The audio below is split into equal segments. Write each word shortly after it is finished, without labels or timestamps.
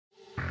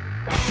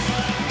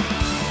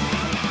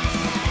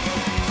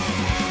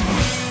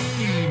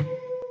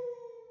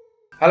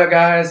Hello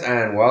guys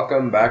and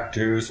welcome back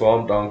to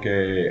Swamp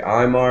Donkey.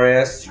 I'm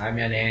Marius. I'm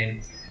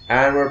Yanin.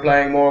 And we're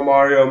playing more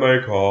Mario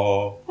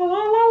Maker.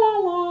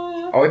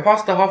 Are we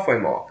past the halfway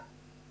mark?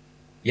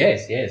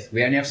 Yes.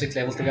 We only have 6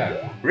 levels to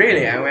go.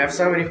 Really? And we have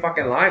so many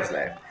fucking lives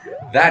left.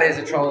 That is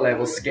a troll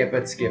level. Skip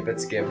it.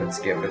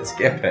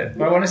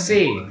 But I want to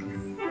see.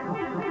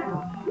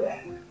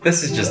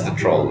 This is just a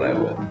troll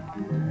level.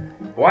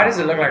 Why does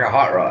it look like a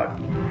hot rod?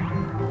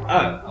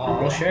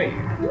 Oh, I'll show you.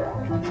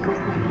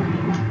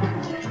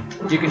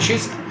 You can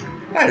shoot.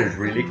 That is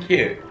really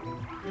cute.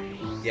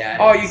 Yeah.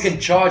 Oh, you can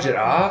charge it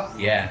up?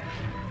 Yeah.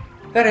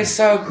 That is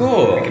so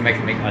cool. We can make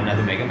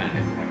another Mega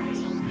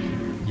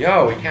Man.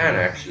 Yo, we can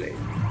actually.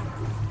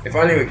 If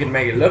only we could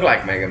make it look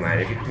like Mega Man.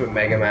 If you could put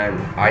Mega Man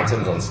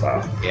items on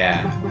stuff.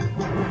 Yeah.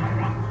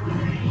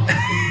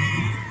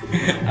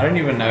 I don't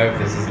even know if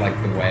this is like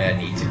the way I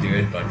need to do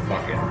it, but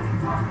fuck it.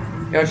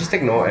 Yo, just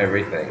ignore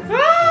everything.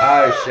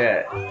 Oh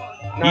shit.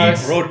 No,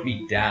 He brought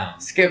me down.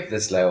 Skip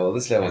this level.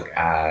 This level's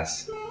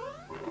ass.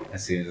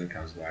 As soon as it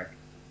comes back.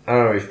 I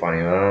don't know if it's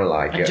funny, but I don't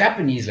like it.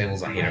 Japanese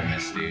levels are hit or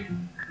miss, dude.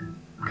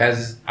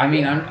 Because, I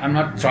mean, I'm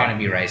not trying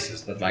to be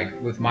racist, but like,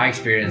 with my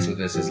experience with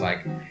this is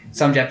like,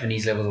 some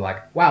Japanese levels are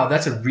like, wow,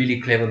 that's a really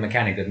clever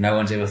mechanic that no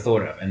one's ever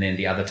thought of. And then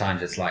the other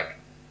times it's like,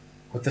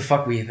 what the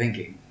fuck were you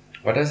thinking?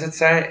 What does it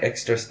say?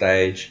 Extra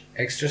stage.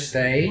 Extra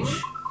stage,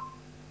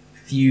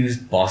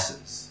 fused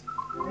bosses.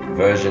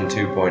 Version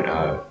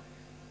 2.0.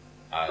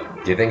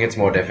 Do you think it's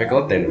more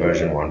difficult than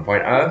version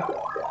 1.0?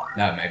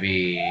 No,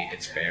 maybe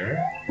it's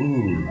fairer.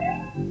 Ooh.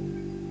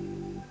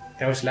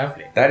 That was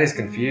lovely. That is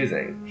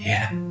confusing.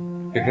 Yeah.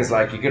 Because,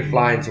 like, you could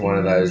fly into one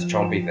of those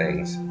chompy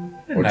things.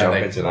 Or jump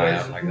they into fly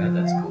those. out like that,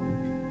 that's cool.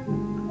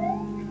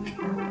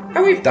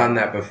 And we've done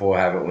that before,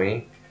 haven't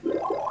we?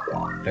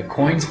 The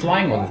coins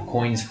flying, or the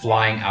coins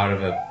flying out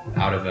of a...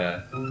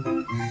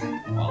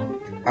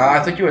 Well... I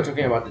thought you were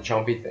talking about the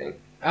chompy thing.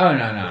 Oh,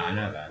 no, I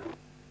know that.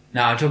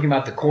 No, I'm talking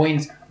about the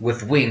coins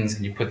with wings,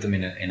 and you put them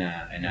in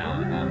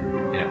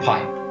a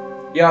pipe.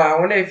 Yeah, I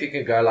wonder if you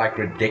could go like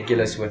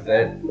ridiculous with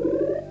it,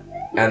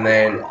 and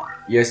then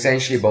you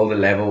essentially build a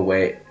level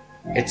where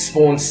it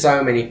spawns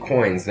so many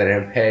coins that it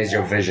impairs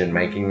your vision,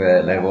 making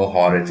the level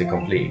harder to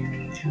complete.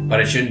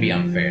 But it shouldn't be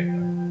unfair,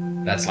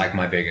 though. That's like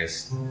my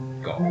biggest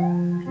goal.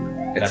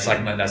 That's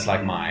like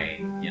my,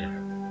 you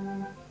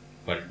know,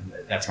 but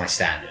that's my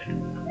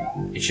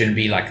standard. It shouldn't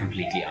be like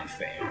completely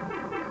unfair.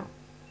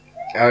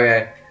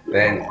 Okay,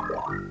 then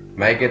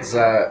make it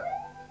so,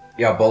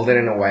 yeah, build it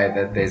in a way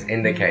that there's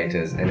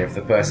indicators, and if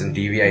the person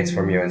deviates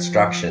from your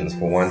instructions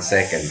for 1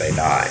 second, they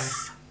die.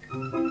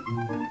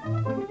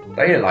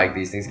 Don't you like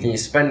these things? Can you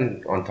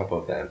spin on top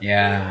of them?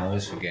 Yeah, I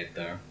always forget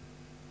though.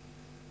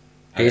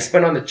 Can you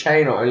spin on the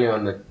chain or only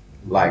on the,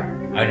 like...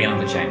 Only on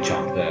the chain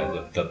chomp,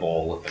 the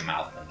ball with the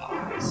mouth and the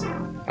eyes.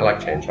 I like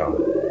chain chomp.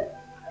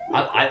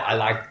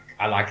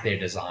 I like their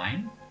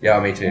design. Yeah,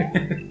 me too.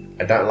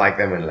 I don't like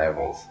them in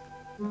levels.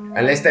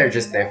 Unless they're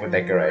just there for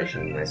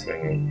decoration and they're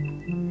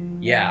swinging.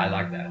 Yeah, I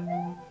like that.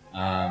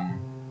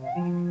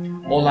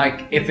 Or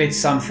like if it's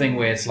something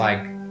where it's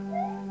like,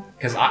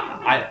 because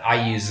I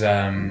use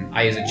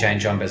a chain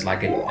jump as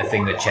like a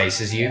thing that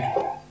chases you.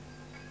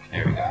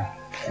 There we go.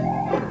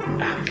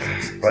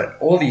 But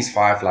all these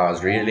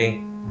fireflowers,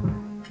 really?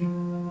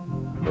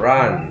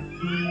 Run!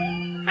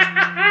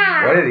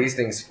 Where do these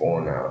things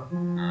spawn now?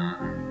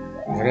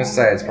 I was gonna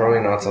say it's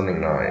probably not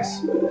something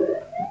nice.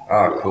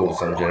 Ah, cool,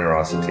 some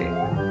generosity.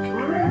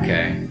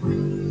 Okay.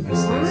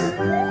 What's this?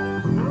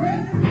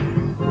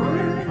 Oh,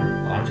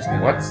 I'm just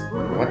gonna...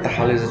 What the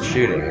hell is it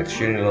shooting? It's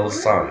shooting little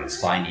suns.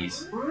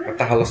 Spinies. What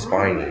the hell are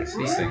spinies?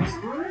 These things.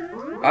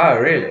 Oh,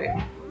 really?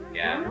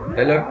 Yeah.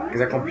 They look,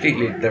 it's a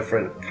completely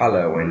different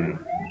color when...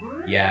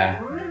 Yeah.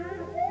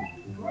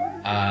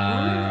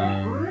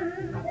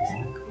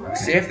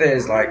 See if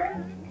there's like...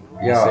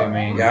 Yeah,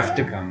 you have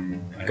to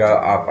go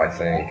up, I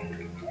think.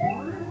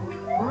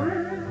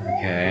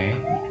 Okay.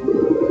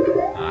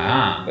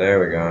 Ah. There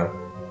we go.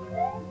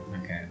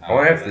 Okay. I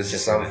wonder if there's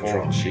just some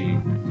form of cheat.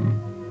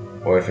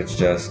 Or if it's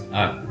just...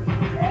 Oh.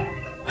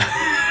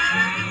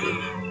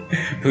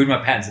 Pooed my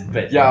pants a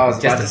bit. Yeah, I was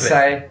just about to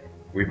say,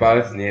 we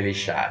both nearly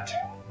shat.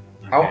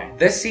 Okay. Oh,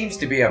 this seems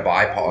to be a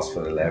bypass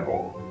for the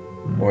level.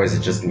 Or is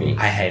it just me?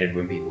 I hate it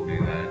when people do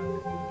that.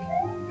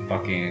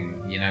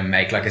 Fucking, you know,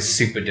 make like a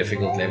super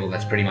difficult level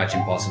that's pretty much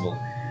impossible.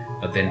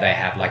 But then they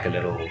have like a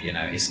little, you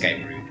know,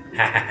 escape route.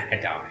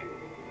 Die.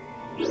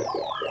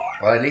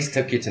 Well, at least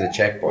took you to the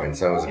checkpoint,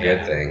 so it was a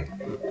good thing.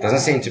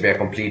 Doesn't seem to be a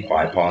complete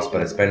bypass,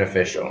 but it's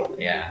beneficial.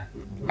 Yeah.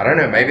 I don't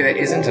know, maybe there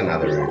isn't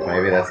another route.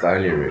 Maybe that's the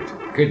only route.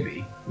 Could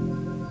be.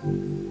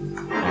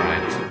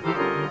 Alright.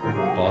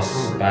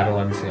 Boss battle,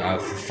 let me see. Oh,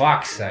 for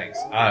fuck's sakes.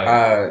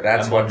 Oh,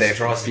 that's what their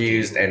monstrosity.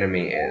 fused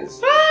enemy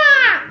is.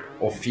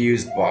 Or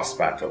fused boss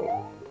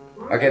battle.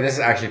 Okay, this is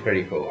actually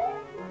pretty cool.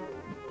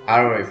 I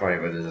don't know if it's funny,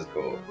 but this is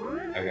cool.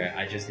 Okay,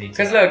 I just need to...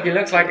 Because look, he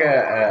looks like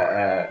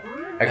a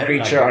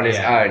creature on his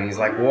own. He's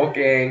like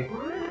walking.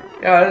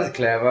 Yeah, this is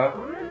clever.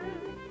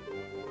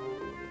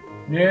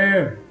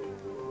 No.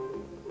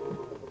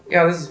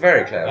 Yeah, this is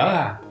very clever.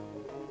 Ah.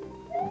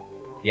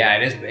 Yeah,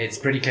 it is. It's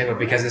pretty clever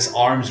because his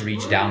arms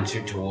reach down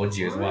towards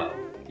you as well.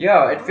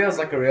 Yeah, it feels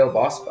like a real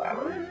boss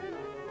battle.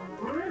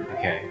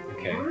 Okay.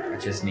 I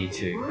just need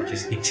to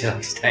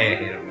like stay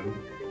ahead of him.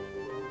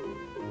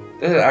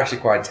 This is actually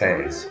quite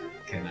tense.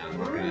 Okay, now I'm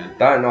not gonna.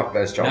 Don't knock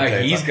those chomp No,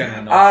 chains he's off.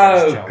 gonna knock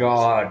those Oh chomps.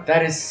 god,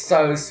 that is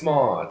so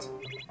smart.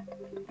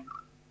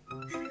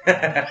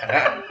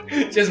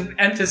 Just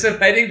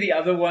anticipating the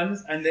other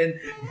ones, and then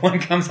one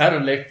comes out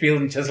of left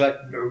field and just like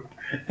nope.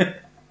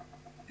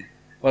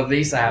 Well, at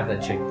least I have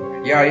that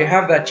checkpoint. Yeah, you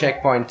have that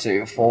checkpoint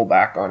to fall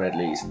back on at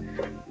least.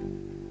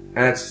 And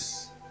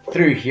it's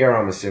through here,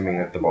 I'm assuming,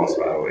 that the boss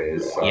battle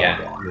is. So.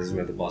 Yeah, this is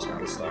where the boss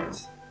battle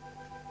starts.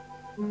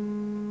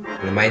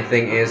 The main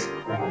thing is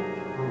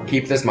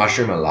keep this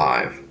mushroom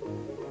alive.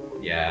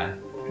 Yeah.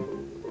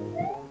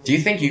 Do you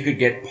think you could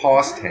get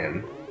past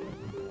him?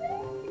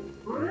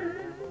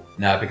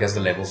 No, because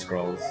the level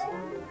scrolls.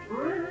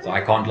 So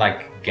I can't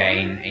like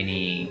gain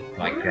any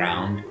like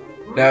ground.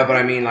 No, but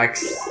I mean, like,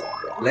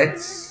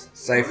 let's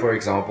say, for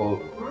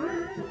example,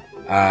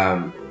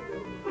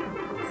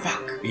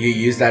 you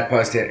use that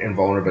post-hit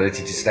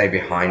invulnerability to stay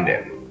behind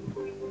him.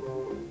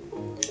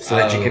 So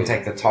that you can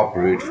take the top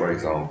route, for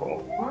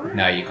example.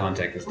 No, you can't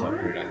take this top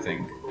route, I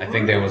think. I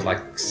think there was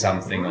like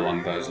something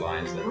along those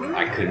lines that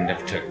I couldn't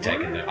have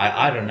taken.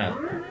 I don't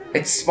know.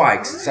 It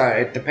spikes, so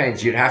it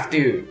depends. You'd have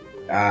to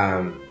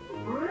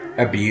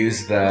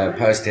abuse the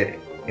post-hit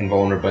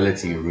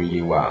invulnerability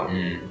really well.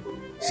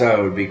 So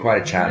it would be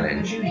quite a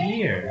challenge. What do you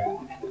here?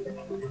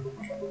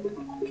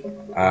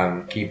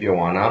 Keep your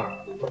one up.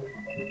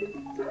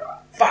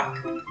 Fuck!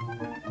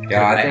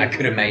 Yeah, I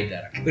could have made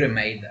that.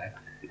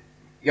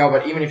 Yeah,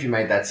 but even if you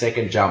made that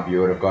second jump, you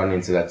would have gone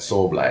into that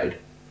saw blade.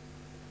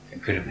 I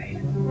could have made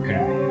it.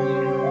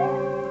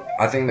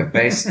 I think the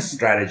best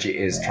strategy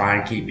is try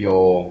and keep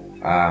your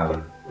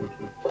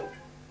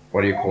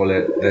what do you call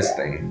it? This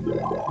thing.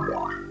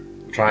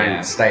 Try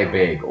and stay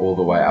big all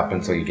the way up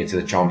until you get to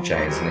the chomp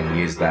chains, and then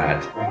use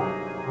that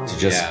to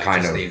just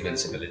the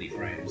invincibility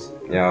frames.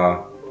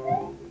 Yeah.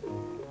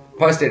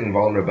 Post-hit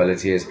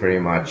invulnerability is pretty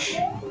much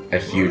a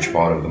huge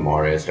part of the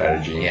Mario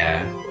strategy.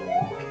 Yeah.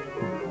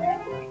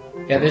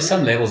 Yeah, there's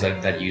some levels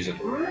that uses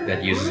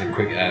it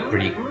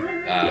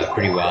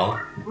pretty well,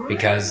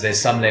 because there's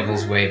some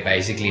levels where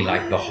basically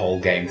like the whole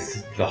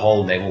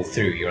level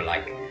through you're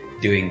like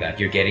doing that.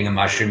 You're getting a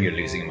mushroom, you're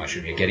losing a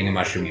mushroom. You're getting a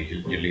mushroom,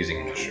 you're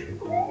losing a mushroom.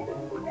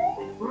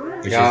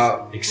 Which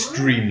is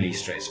extremely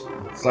stressful.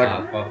 It's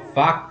like, for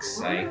fuck's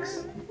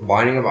sakes.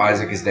 Binding of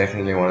Isaac is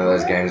definitely one of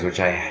those games which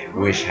I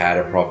wish had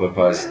a proper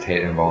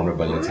post-hit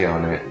invulnerability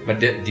on it. But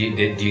do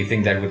you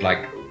think that would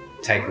like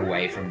take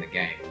away from the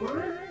game?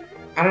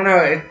 I don't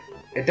know,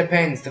 it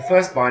depends. The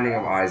first Binding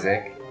of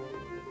Isaac,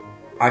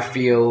 I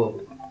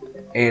feel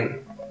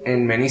in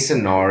many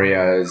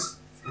scenarios,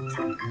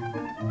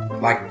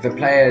 like the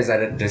player is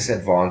at a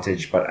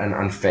disadvantage, but an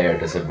unfair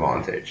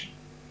disadvantage.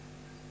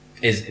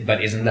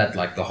 But isn't that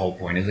like the whole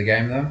point of the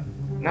game though?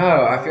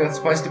 No, I feel it's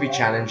supposed to be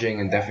challenging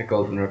and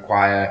difficult and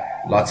require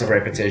lots of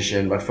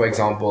repetition. But for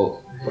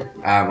example,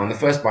 on the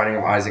first Binding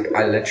of Isaac,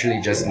 I literally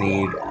just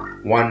need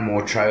one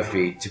more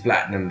trophy to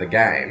platinum the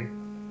game.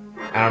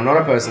 And I'm not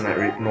a person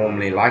that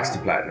normally likes to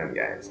platinum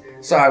games.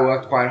 So I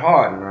worked quite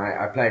hard and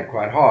I played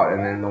quite hard.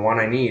 And then the one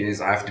I need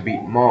is I have to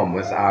beat Mom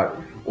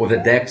or the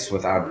depths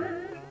without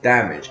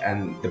damage.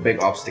 And the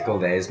big obstacle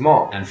there is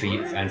Mom. And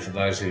for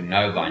those who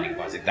know Binding of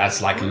Isaac,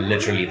 that's like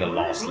literally the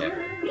last level.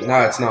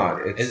 No, it's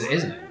not.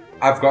 Isn't it?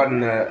 I've gotten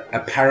the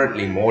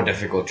apparently more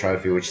difficult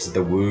trophy, which is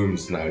the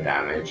womb's no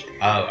damage.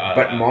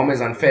 But Mom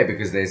is unfair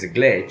because there's a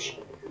glitch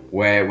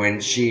where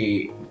when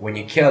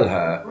you kill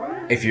her,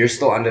 if you're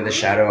still under the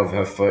shadow of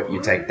her foot,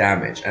 you take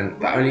damage. And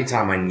the only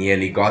time I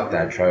nearly got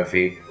that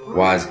trophy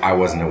was I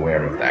wasn't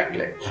aware of that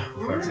glitch.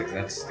 Fuck's sake,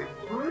 that's stupid.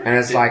 And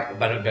it's like...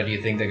 But do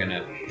you think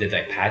did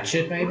they patch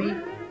it maybe?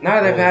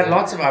 No, they've had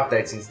lots of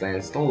updates since then.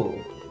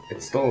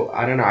 It's still,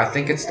 I don't know, I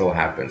think it still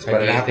happens. But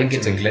do you think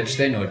it's a glitch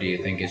then, or do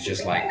you think it's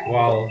just like,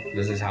 well,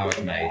 this is how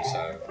it's made,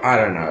 so... I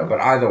don't know,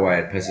 but either way,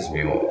 it pisses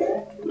me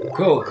off.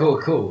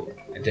 Cool.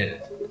 I did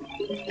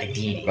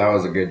it. That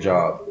was a good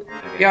job.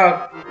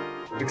 Yeah,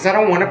 because I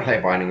don't want to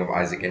play Binding of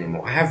Isaac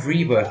anymore. I have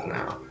Rebirth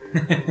now.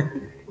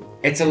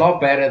 It's a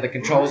lot better, the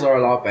controls are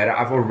a lot better.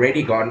 I've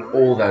already gotten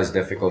all those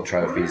difficult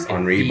trophies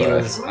on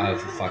Rebirth. For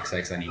fuck's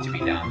sakes, I need to be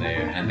down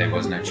there, and there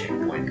was no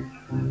checkpoint.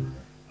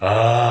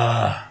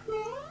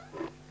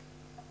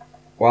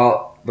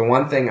 Well, the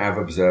one thing I've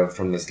observed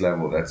from this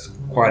level that's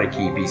quite a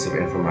key piece of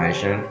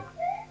information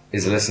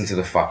is listen to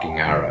the fucking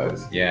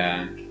arrows.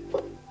 Yeah.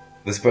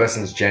 This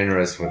person's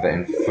generous with the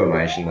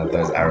information that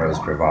those arrows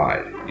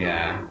provide.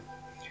 Yeah.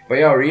 But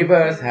yeah,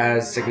 Rebirth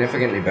has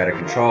significantly better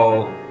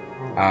control.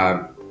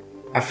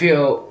 I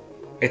feel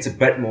it's a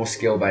bit more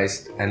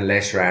skill-based and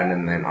less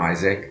random than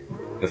Isaac,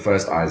 the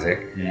first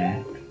Isaac.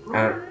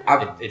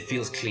 It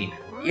feels cleaner.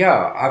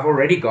 Yeah, I've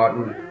already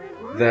gotten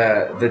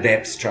the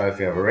Depths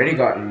trophy, I've already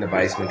gotten the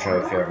Basement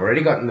trophy, I've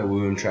already gotten the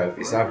Womb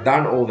trophy, so I've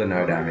done all the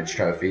no damage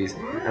trophies,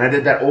 and I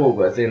did that all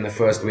within the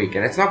first week,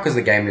 and it's not because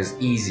the game is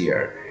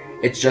easier,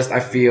 it's just I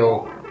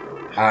feel,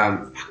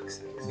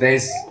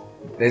 there's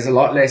a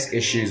lot less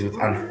issues with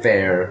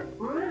unfair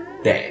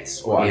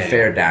deaths or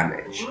unfair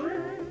damage.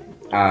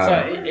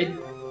 So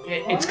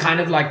it's kind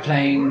of like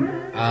playing.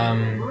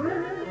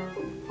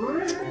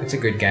 It's a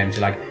good game to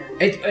like.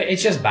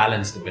 It's just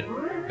balanced a bit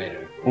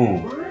better.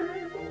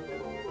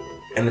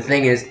 And the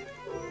thing is,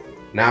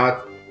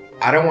 now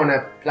I don't want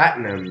to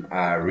platinum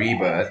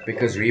Rebirth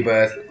because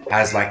Rebirth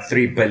has like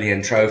 3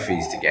 billion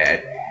trophies to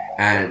get,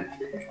 and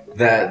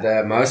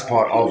the most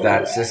part of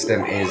that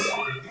system is.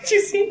 Did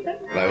you see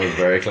that? That was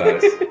very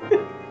close.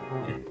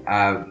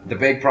 The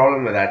big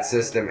problem with that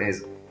system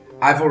is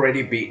I've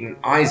already beaten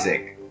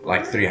Isaac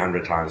like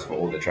 300 times for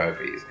all the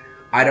trophies.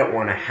 I don't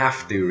want to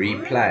have to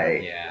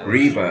replay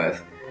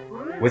Rebirth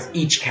with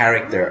each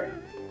character,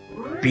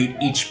 beat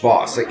each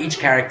boss. So each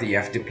character you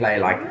have to play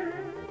like,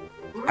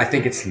 I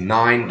think it's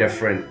 9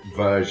 different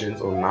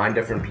versions or 9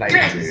 different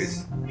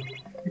playthroughs.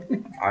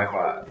 High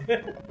five.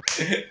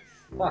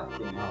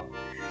 Fucking hell.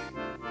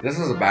 This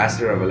was a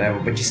bastard of a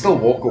level, but you still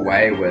walk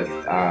away with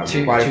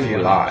quite a few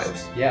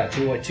lives. Yeah,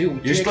 two.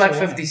 You're still at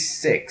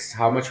 56.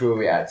 How much were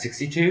we at?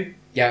 62?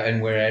 Yeah,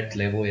 and we're at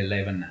level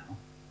 11 now.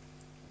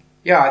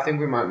 Yeah, I think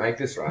we might make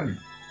this run.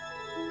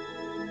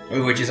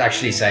 Which is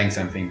actually saying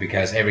something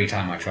because every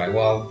time I try,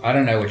 well, I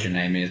don't know what your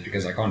name is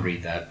because I can't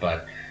read that,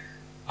 but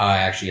I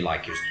actually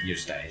like your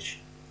stage.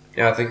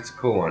 Yeah, I think it's a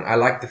cool one. I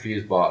like the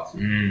fuse bots.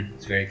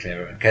 It's very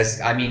clever because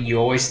I mean you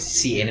always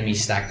see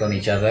enemies stacked on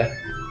each other.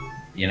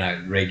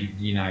 Yeah,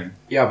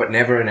 but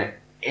never in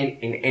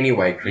any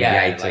way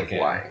creative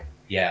way.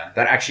 Yeah.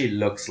 That actually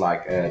looks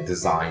like a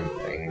design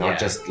thing, not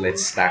just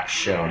let's stack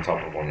shit on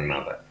top of one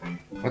another.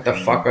 What the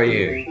fuck are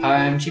you?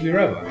 I'm Chibi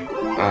Robo.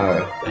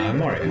 I'm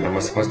Mario. Am I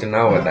supposed to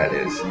know what that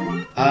is?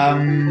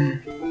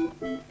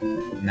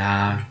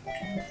 Nah.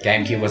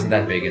 GameCube wasn't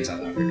that big in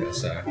South Africa,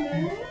 so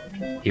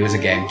he was a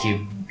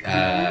GameCube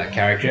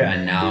character,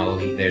 and now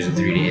there's a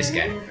 3DS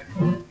game of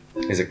him.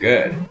 Is it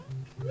good?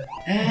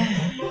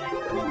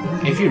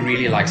 If you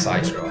really like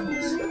side scrolls,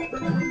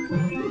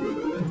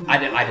 I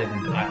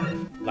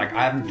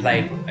haven't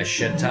played a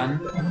shit ton.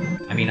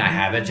 I mean, I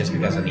have it just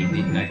because I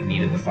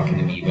needed the fucking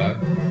amiibo.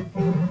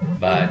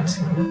 But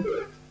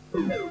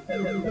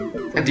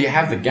do you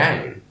have the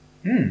game?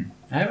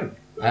 I have it.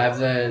 I have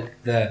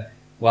the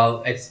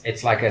well,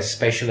 it's like a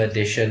special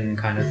edition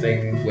kind of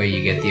thing where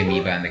you get the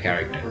amiibo and the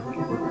character.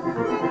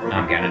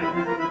 I'm getting it.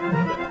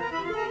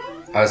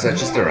 Oh, so it's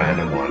just a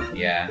random one?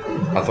 Yeah.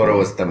 I thought it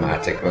was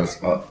thematic.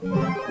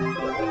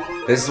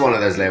 This is one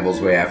of those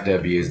levels where you have to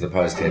abuse the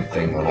post-hit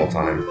thing the whole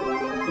time.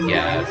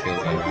 Yeah, it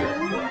feels that way.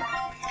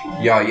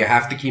 Yeah, you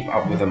have to keep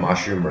up with the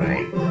mushroom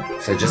rain.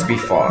 So just be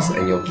fast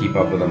and you'll keep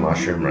up with the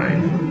mushroom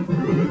rain.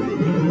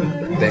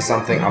 There's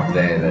something up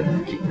there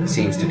that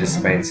seems to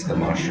dispense the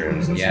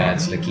mushrooms and stuff. Yeah,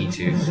 it's the key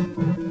tooth.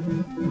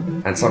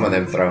 And some of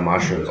them throw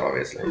mushrooms,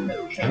 obviously. I'm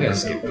gonna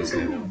skip this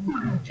level.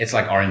 It's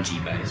like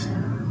RNG based.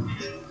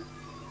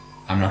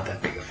 I'm not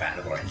that big a fan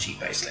of RNG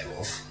based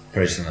levels,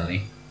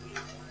 personally.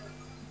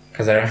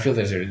 Because I don't feel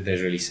there's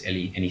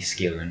really any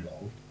skill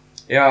involved.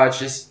 Yeah, it's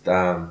just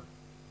trial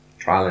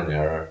and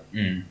error.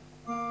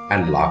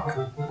 And luck.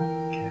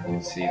 Okay,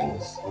 let's see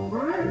this.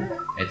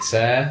 It's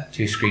a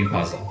 2-screen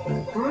puzzle.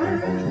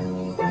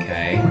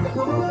 Okay.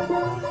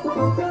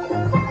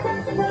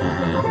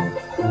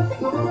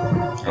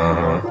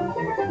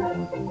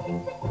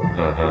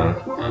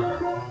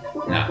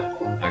 No.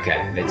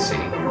 Okay, let's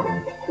see.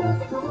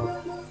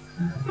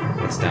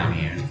 What's down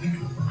here?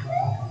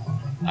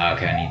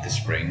 Okay, I need the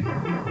spring.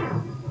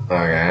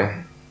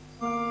 Okay.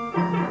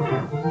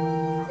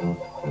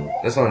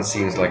 This one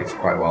seems like it's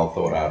quite well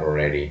thought out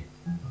already.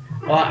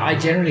 Well, I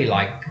generally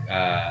like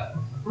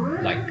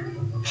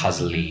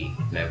puzzly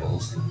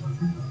levels.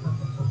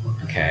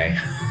 Okay.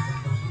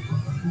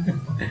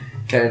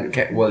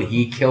 Will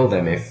he kill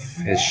them if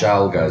his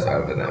shell goes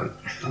over them?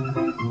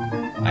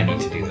 I need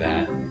to do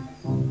that.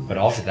 But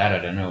after that, I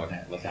don't know what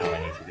the hell I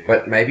need to do.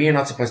 But maybe you're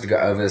not supposed to go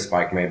over the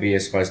spike. Maybe you're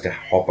supposed to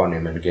hop on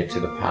him and get to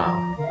the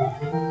power.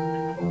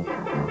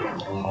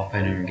 Hop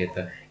in and get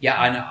the...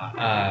 Yeah, I know.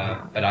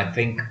 But I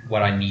think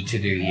what I need to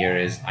do here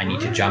is I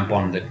need to jump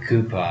on the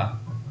Koopa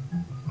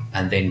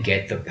and then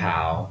get the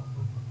POW.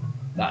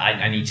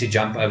 I need to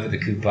jump over the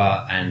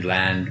Koopa and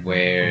land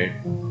where...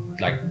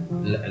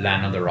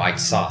 land on the right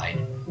side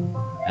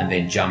and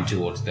then jump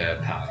towards the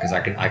POW. Because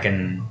I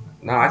can...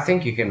 No, I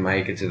think you can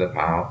make it to the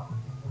POW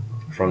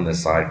from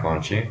this side,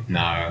 can't you?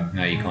 No,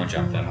 you can't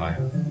jump that high.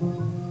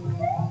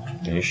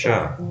 Are you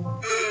sure?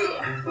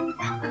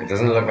 It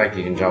doesn't look like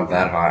you can jump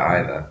that high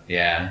either.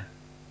 Yeah.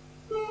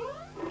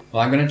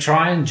 Well, I'm gonna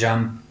try and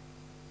jump.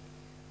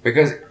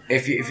 Because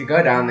if you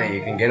go down there,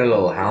 you can get a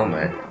little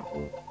helmet.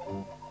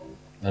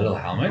 A little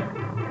helmet?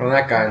 From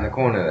that guy in the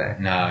corner there.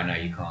 No,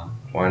 you can't.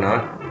 Why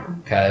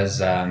not?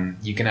 Because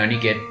you can only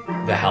get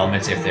the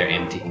helmets if they're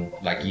empty.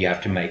 Like you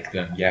have to make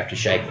them. You have to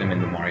shake them in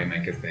the Mario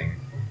Maker thing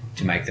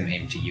to make them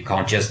empty. You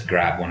can't just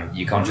grab one of.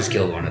 You can't just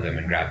kill one of them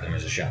and grab them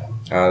as a shell.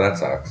 Oh, that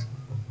sucks.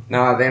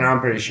 No, then I'm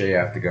pretty sure you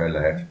have to go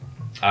left.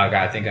 Okay,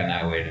 I think I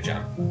know where to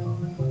jump.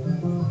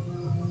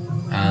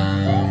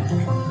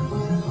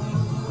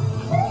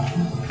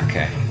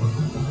 Okay.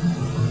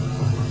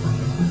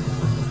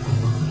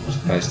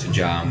 Supposed to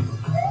jump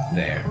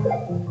there.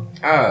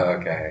 Oh,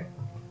 okay.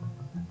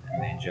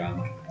 And then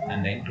jump.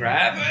 And then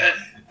grab it!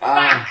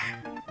 Ah.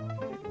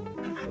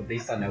 At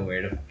least I know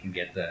where to fucking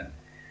get the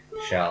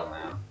shell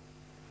now.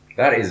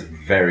 That is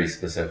very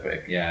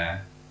specific. Yeah.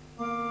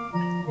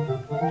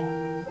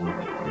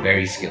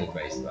 Very skill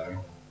based though.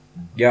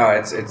 Yeah,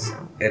 it's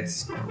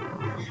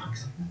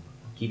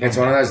Keep one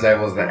on- of those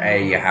levels that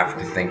A, you have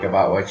to think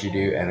about what you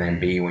do, and then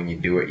B, when you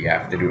do it, you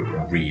have to do it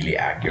really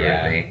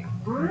accurately.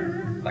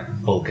 like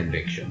full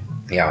conviction.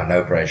 Yeah,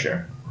 no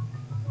pressure.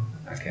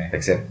 Okay.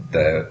 Except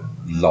the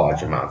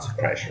large amounts of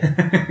pressure.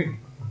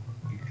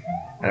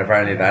 And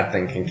apparently that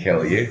thing can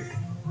kill you.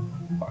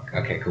 Fuck.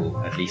 Okay, cool.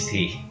 At least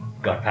he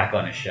got back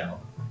on his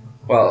shell.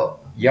 Well,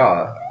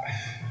 yeah.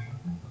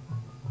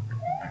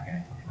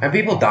 Okay. And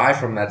people die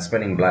from that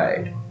spinning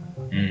blade.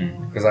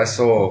 Because I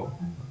saw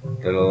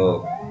the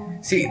little...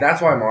 See,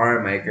 that's why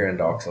Mario Maker and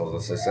Dark Souls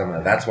are so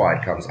similar. That's why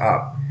it comes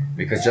up.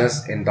 Because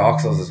just in Dark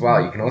Souls as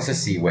well, you can also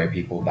see where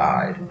people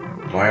died.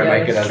 Mario Yeah,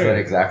 Maker that's does true. that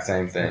exact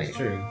same thing. That's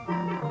true.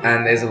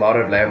 And there's a lot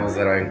of levels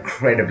that are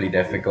incredibly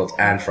difficult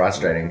and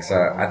frustrating.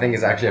 So I think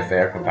it's actually a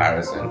fair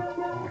comparison.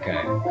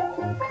 Okay.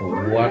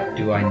 What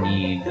do I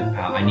need?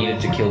 I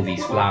needed to kill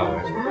these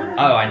flowers.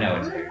 Oh, I know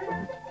it's here.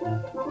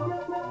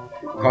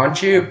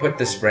 Can't you put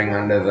the spring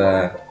under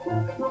the...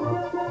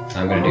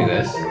 I'm gonna do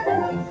this.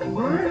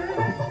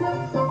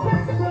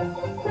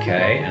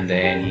 Okay, and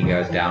then he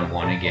goes down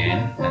one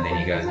again, and then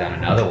he goes down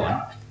another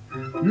one.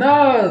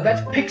 No,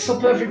 that's pixel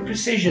perfect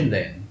precision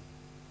then.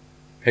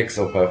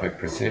 Pixel perfect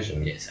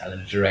precision? Yes,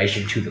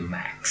 alliteration to the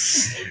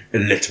max.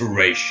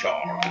 Alliteration.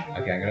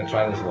 Okay, I'm gonna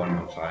try this one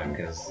more time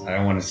because I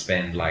don't want to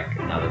spend like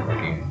another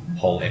fucking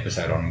whole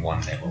episode on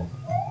one level.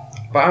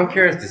 But I'm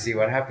curious to see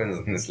what happens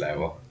in this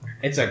level.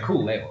 It's a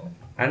cool level.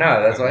 I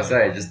know, that's why I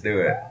say, just do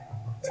it.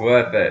 It's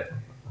worth it.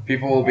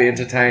 People will be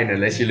entertained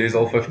unless you lose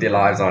all 50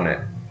 lives on it.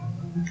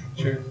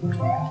 True.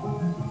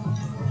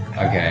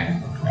 Okay.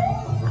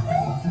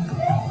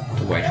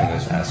 To wait for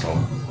this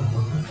asshole.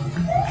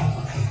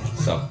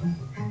 So.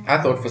 I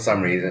thought for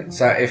some reason,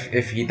 so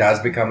if he does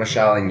become a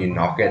shell and you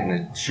knock it and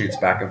it shoots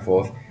back and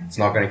forth, it's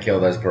not going to kill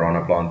those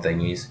piranha plant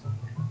thingies.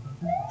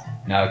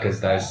 No,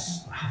 because those...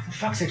 For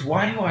fuck's sake,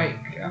 why do I...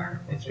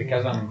 It's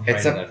because I'm afraid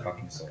It's of a- that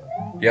fucking sword.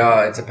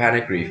 Yeah, it's a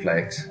panic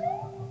reflex.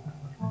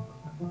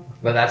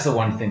 But that's the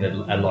one thing that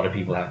a lot of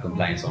people have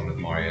complaints on with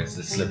Mario. It's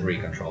the slippery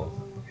controls.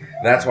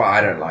 That's why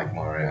I don't like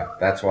Mario.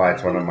 That's why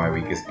it's one of my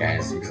weakest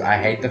games, because I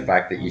hate the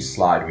fact that you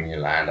slide when you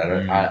land.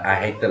 I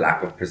hate the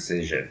lack of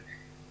precision.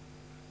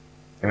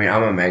 I mean,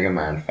 I'm a Mega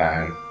Man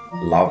fan.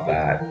 Love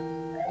that.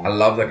 I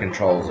love the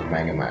controls of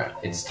Mega Man.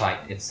 It's tight.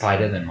 It's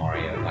tighter than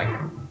Mario. Like,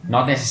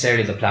 not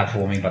necessarily the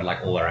platforming, but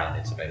like all around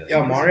it's better.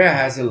 Yeah, Mario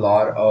has a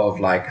lot of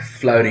like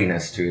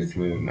floatiness to its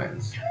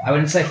movements. I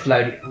wouldn't say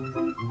floaty.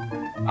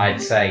 I'd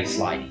say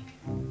slidey.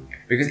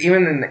 Because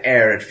even in the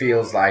air, it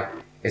feels like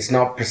it's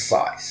not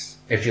precise.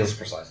 It feels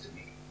precise to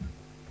me.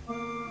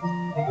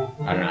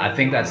 I don't know. I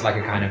think that's like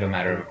a kind of a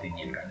matter of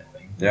opinion kind of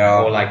thing.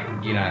 Yeah. Or like,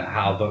 you know,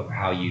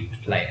 how you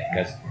play it.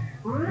 Because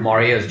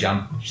Mario's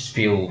jumps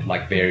feel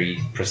like very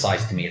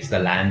precise to me. It's the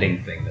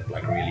landing thing that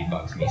like really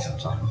bugs me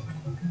sometimes.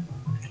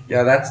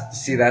 Yeah, that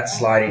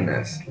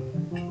slidiness.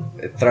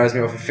 It throws me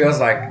off. It feels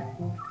like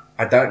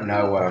I don't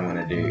know what I'm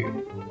gonna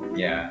do.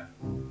 Yeah.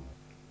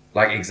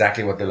 Like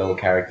exactly what the little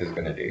character's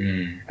gonna do.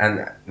 Mm.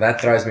 And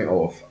that throws me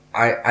off.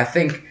 I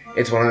think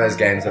it's one of those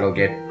games that'll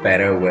get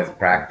better with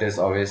practice,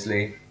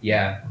 obviously.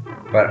 Yeah.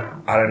 But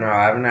I don't know,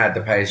 I haven't had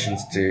the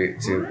patience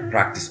to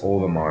practice all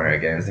the Mario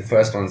games. The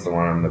first one's the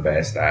one I'm the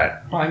best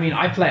at. Well, I mean,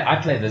 I play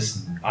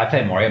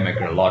Mario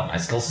Maker a lot, and I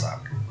still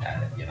suck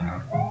at it. You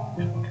know.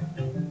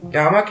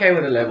 Yeah, I'm okay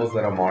with the levels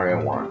that are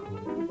Mario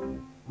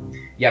 1.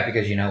 Yeah,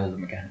 because you know all the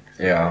mechanics.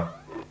 Yeah.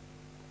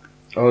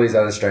 All these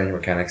other strange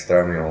mechanics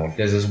throw me off.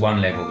 There's this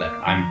one level that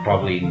I'm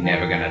probably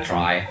never gonna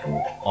try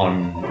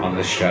on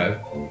this show,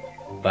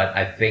 but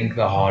I think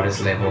the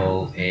hardest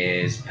level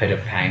is Pit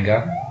of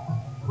Panga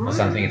or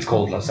something. It's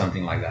called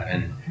something like that,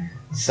 and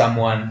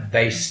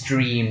they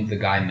streamed the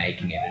guy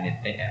making it,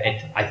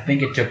 and I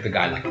think it took the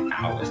guy like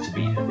hours to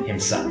beat it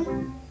himself.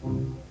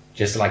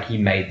 Just like he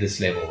made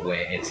this level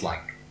where it's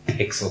like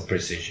pixel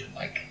precision,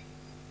 like,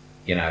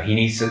 you know, you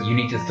need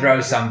to throw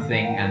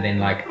something and then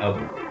like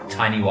a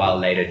tiny while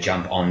later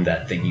jump on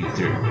that thing you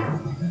threw.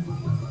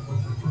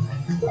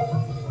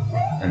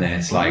 And then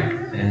it's like,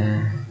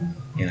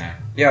 you know.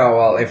 Yeah,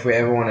 well, if we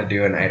ever want to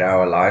do an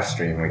 8-hour live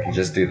stream, we can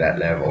just do that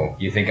level.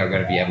 You think I'm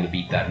going to be able to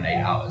beat that in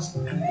 8 hours?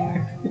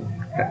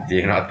 Do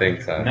you not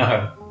think so?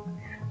 No.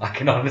 I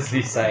can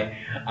honestly say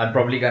I'm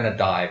probably going to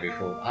die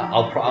before...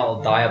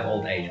 I'll die of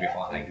old age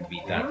before I can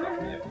beat that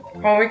fucking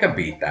level. Oh, we can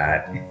beat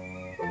that.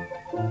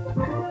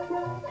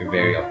 You're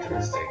very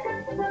optimistic.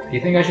 Do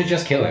you think I should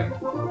just kill him?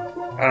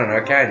 I don't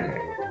know, can you?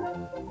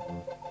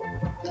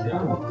 Yeah.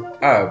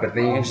 Oh, but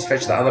then you can just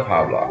fetch the other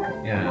power block.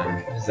 Yeah.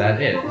 Is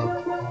that it?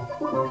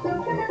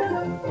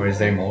 Or is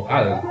there more?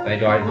 Oh, they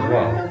died as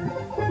well.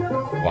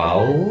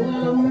 Well...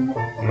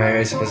 Maybe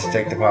you're supposed to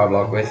take the power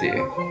block with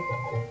you.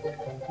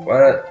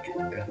 What?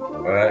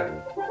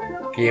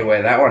 Can you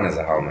wear that one as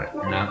a helmet?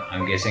 No,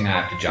 I'm guessing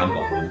I have to jump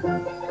on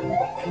them.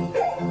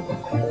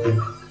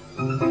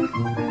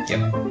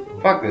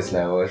 Yep. Fuck this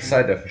level, it's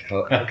so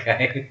difficult.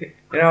 Okay.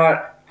 You know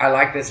what? I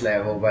like this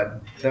level,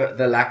 but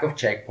the lack of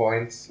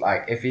checkpoints,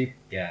 like if he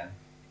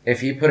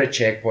put a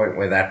checkpoint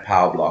where that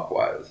power block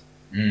was,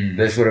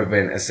 this would have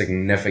been a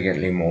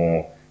significantly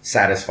more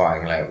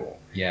satisfying level.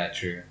 Yeah,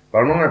 true. But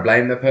I'm not going to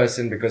blame the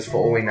person because for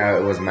all we know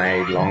it was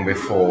made long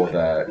before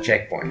the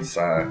checkpoint,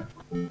 so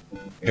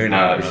who knows?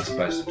 I'm not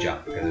supposed to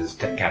jump because it's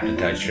Captain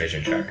Toad's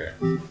treasure tracker.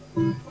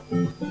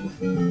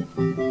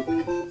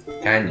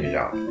 Can you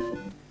jump?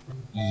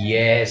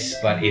 Yes,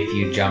 but if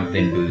you jump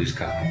then Boo's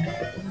can't.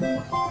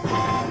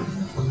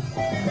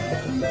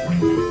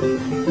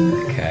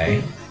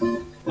 Okay.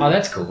 Oh,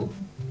 that's cool.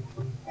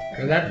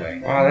 Go that way.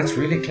 Wow, that's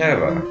really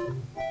clever.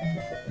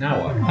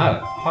 Now what?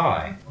 Oh,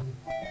 hi.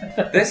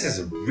 This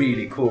is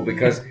really cool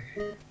because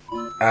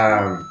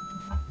I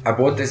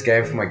bought this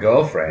game for my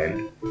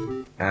girlfriend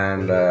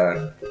and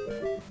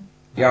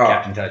yeah.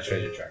 Captain Toad's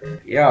treasure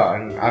tracker. Yeah,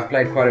 and I've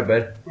played quite a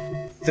bit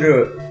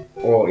through it.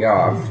 Or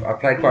yeah, I've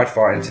played quite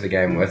far into the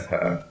game with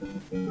her,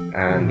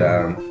 and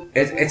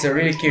it's a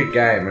really cute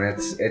game, and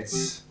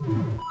it's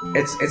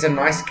a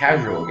nice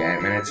casual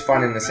game, and it's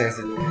fun in the sense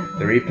that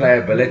the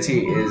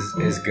replayability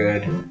is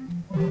good,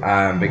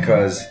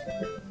 because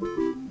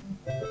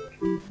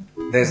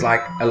there's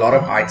like a lot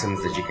of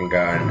items that you can go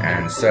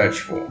and search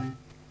for.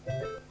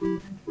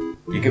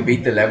 You can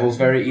beat the levels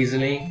very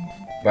easily,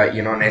 but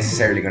you're not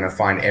necessarily going to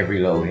find every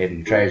little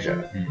hidden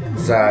treasure.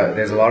 So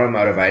there's a lot of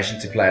motivation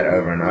to play it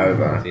over and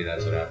over. See,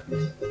 that's what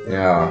happens.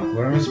 Yeah.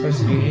 What am I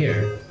supposed to do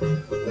here?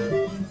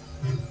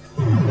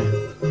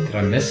 Did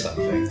I miss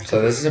something?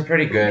 So this is a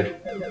pretty good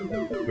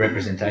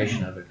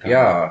representation of it.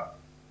 Yeah.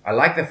 I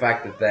like the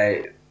fact that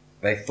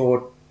they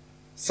thought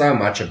so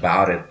much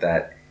about it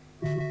that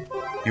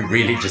you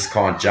really just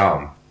can't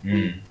jump.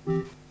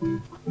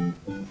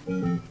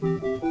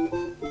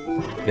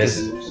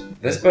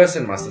 This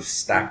person must have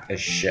stacked a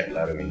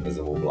shitload of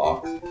invisible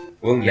blocks.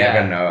 We'll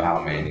never know how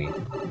many.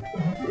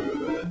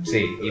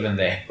 See, even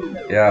there.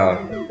 Yeah.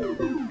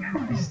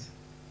 Christ.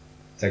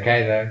 It's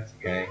okay though, it's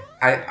okay.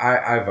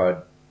 I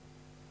vote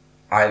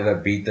either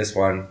beat this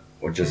one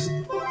or just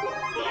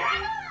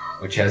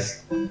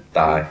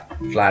die.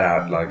 Flat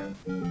out, like.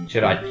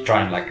 Should I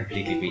try and like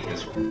completely beat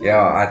this one?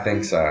 Yeah, I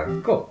think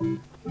so. Cool.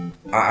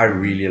 I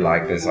really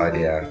like this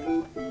idea.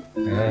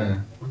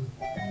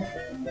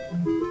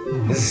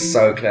 This is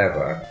so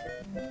clever.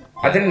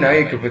 I didn't know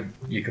you could put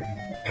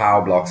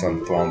power blocks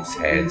on Thwomp's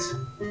heads.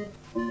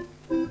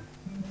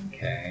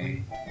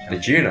 Okay.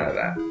 Did you know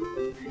that?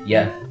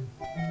 Yeah.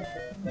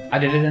 I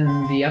did it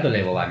in the other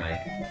level I made.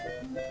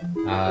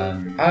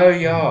 Oh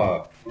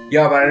yeah.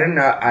 Yeah, but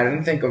I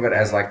didn't think of it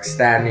as like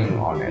standing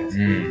on it,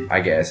 I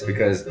guess,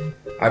 because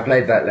I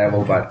played that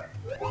level, but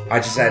I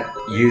just had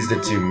used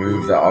it to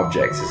move the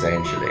objects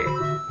essentially.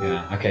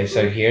 Yeah, okay,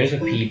 so here's a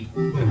P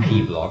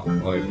block,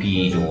 or a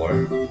P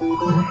door.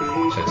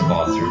 So it's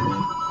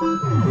bathroom.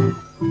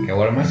 Okay,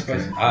 what am I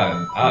supposed to...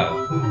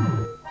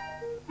 Oh.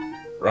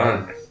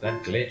 Run.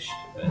 That glitched,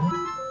 but...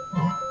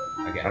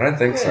 Okay. I don't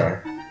think so.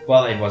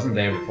 Well, it wasn't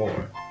there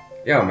before.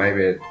 Yeah,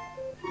 maybe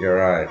you're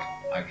right.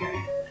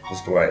 Okay.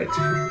 Just wait.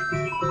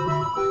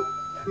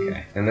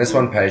 Okay. And this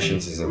one,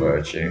 patience is a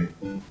virtue.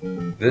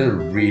 This is a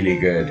really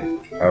good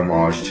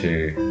homage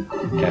to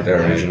the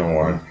original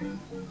one.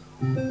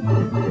 I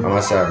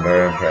must say I'm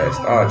very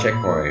impressed. Oh,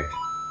 checkpoint.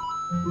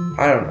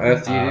 How on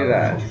earth do you do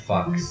that? For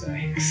fuck's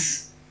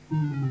sakes.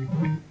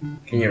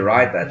 Can you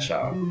ride that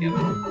shark? Yep.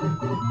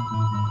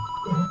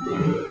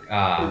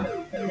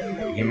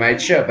 He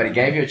made sure, but he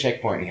gave you a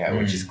checkpoint here,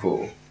 which is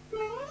cool.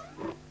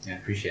 Yeah, I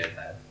appreciate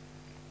that.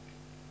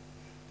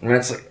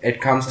 When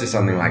it comes to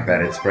something like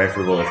that, it's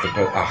preferable if the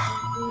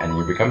and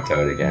you become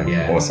Toad again.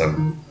 Yeah.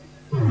 Awesome.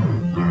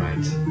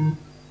 Alright.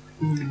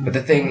 But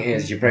the thing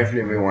is, you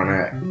preferably want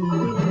to...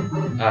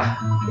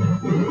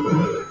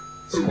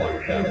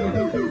 Squander that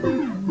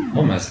one.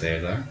 Almost there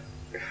though.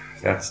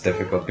 That's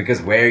difficult,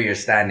 because where you're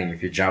standing,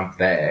 if you jump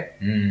there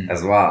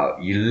as well,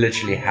 you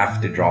literally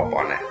have to drop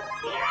on it.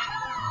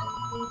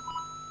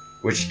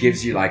 Which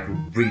gives you like a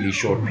really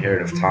short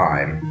period of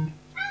time.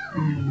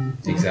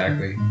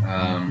 Exactly.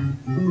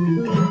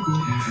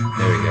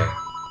 There we go.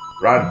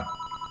 Run.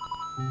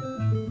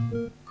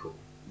 Cool.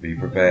 Be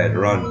prepared.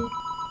 Run.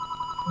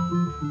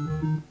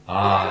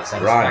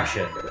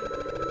 Satisfaction.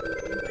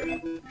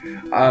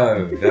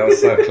 Oh, that was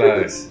so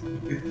close.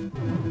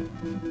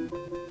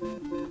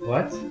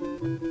 What?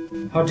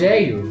 How dare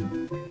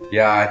you?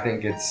 Yeah, I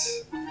think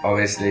it's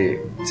obviously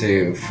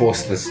to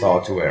force the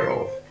star to wear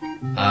off.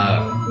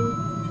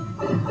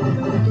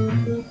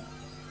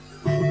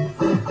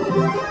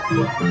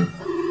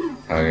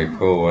 Okay,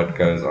 cool. What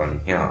goes on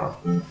here?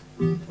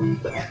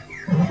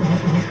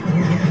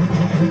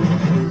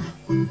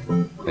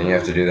 Then you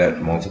have to do that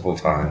multiple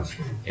times.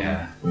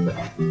 Yeah. Well,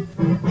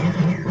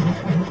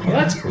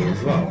 that's cool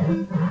as well.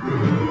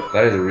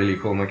 That is a really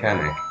cool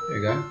mechanic. There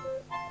you go.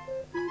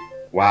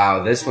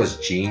 Wow, this was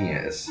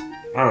genius.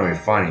 I don't know,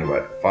 funny,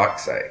 but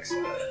fuck's sakes.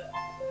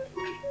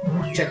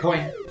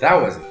 Checkpoint.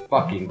 That was a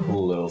fucking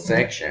cool little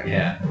section.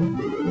 Yeah.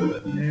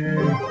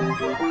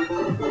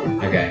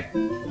 Okay,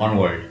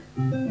 onward.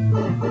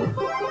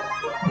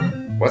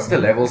 What's the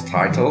level's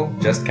title?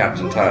 Just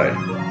Captain Toad.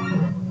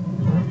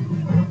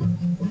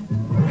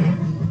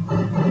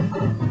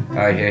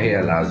 Oh, here he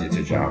allows you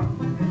to jump.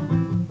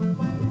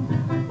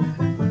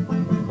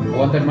 I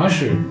want that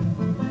mushroom.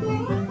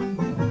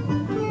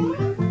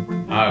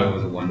 Oh, it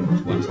was a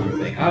one-time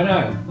thing. Oh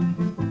no!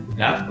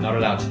 No, not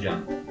allowed to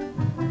jump.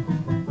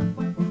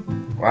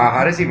 Wow,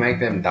 how does he make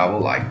them double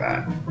like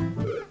that?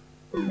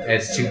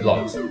 It's 2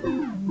 blocks.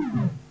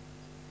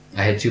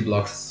 I hit 2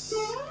 blocks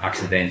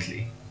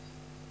accidentally.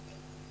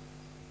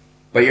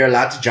 But you're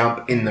allowed to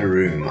jump in the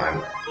room.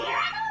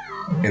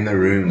 In the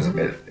rooms,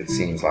 it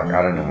seems like.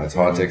 I don't know, it's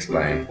hard to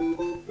explain.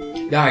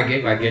 Yeah, I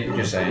get what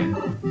you're saying.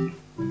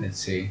 Let's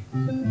see.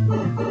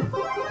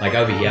 Like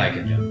over here I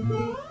can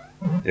jump.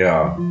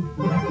 Yeah.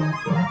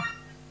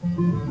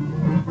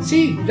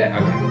 See? That,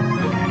 okay.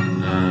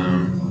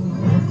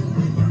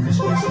 What am I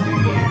supposed to do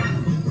here?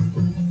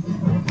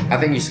 I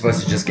think you're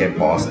supposed to just get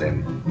past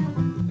him.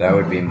 That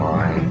would be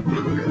my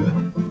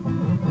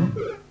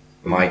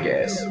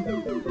guess.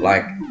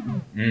 Like,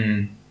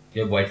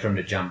 you'll wait for him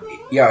to jump.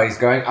 yeah, he's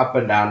going up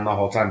and down the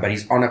whole time, but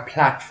he's on a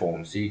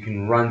platform, so you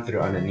can run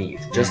through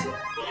underneath. Just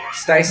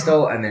stay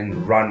still and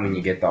then run when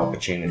you get the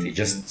opportunity.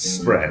 Just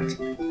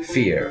sprint.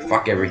 Fear.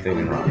 Fuck everything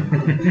and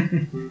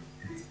run.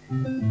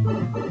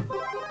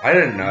 I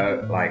didn't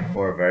know, like,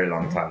 for a very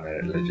long time that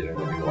it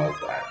legitimately was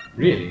that.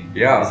 Really?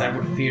 Yeah. Is that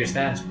what fear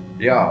stands for?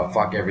 Yeah,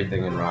 fuck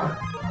everything and run.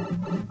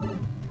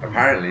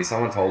 Apparently,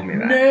 someone told me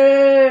that.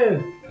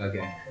 No!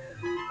 Okay.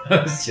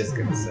 I was just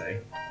gonna say.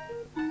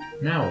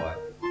 Now what?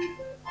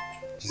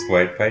 Just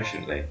wait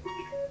patiently.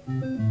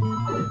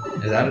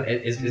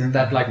 Isn't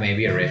that like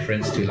maybe a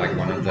reference to like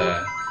one of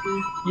the...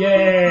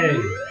 Yay!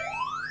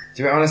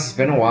 To be honest, it's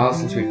been a while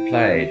since we've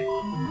played.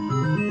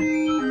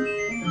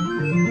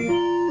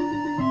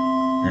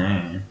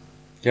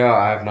 Yeah,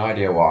 I have no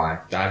idea why.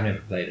 I've never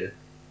played it.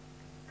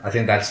 I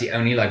think that's the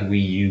only like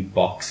Wii U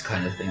box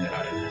kind of thing that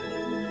I don't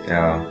have.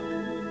 Yeah.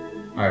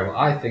 Alright, well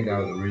I think that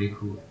was really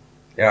cool.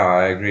 Yeah,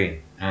 I agree.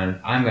 And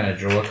I'm gonna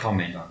draw a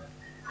comment on it.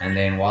 And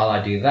then while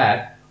I do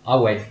that,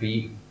 I'll wait for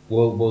you.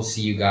 We'll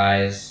see you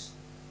guys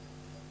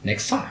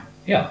next time.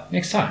 Yeah,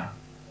 next time.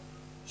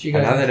 See you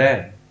guys Another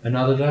day.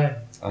 Another day.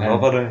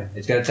 Another day.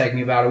 It's gonna take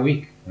me about a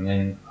week, and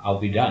then I'll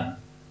be done.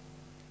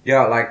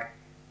 Yeah, like,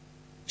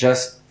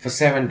 just for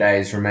 7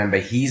 days, remember,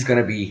 he's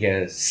gonna be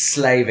here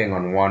slaving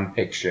on one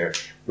picture.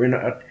 We're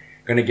not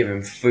gonna give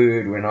him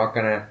food. We're not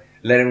gonna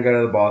let him go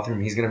to the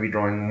bathroom. He's gonna be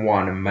drawing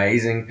one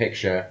amazing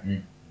picture,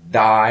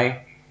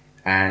 die,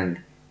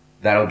 and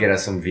that'll get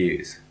us some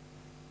views.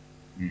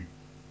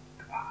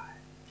 Goodbye.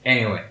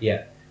 Anyway,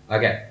 yeah.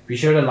 Okay. Be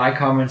sure to like,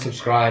 comment,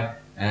 subscribe,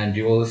 and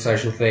do all the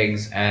social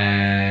things,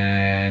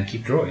 and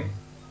keep drawing.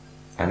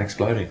 And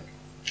exploding.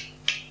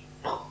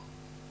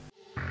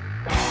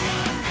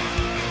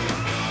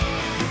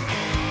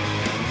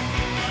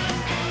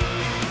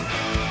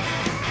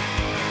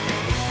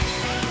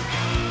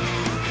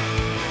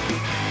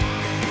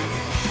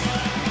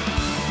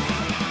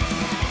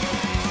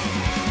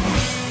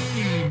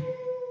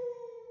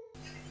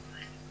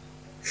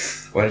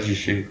 What did you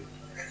shoot?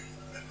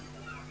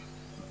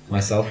 My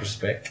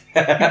self-respect.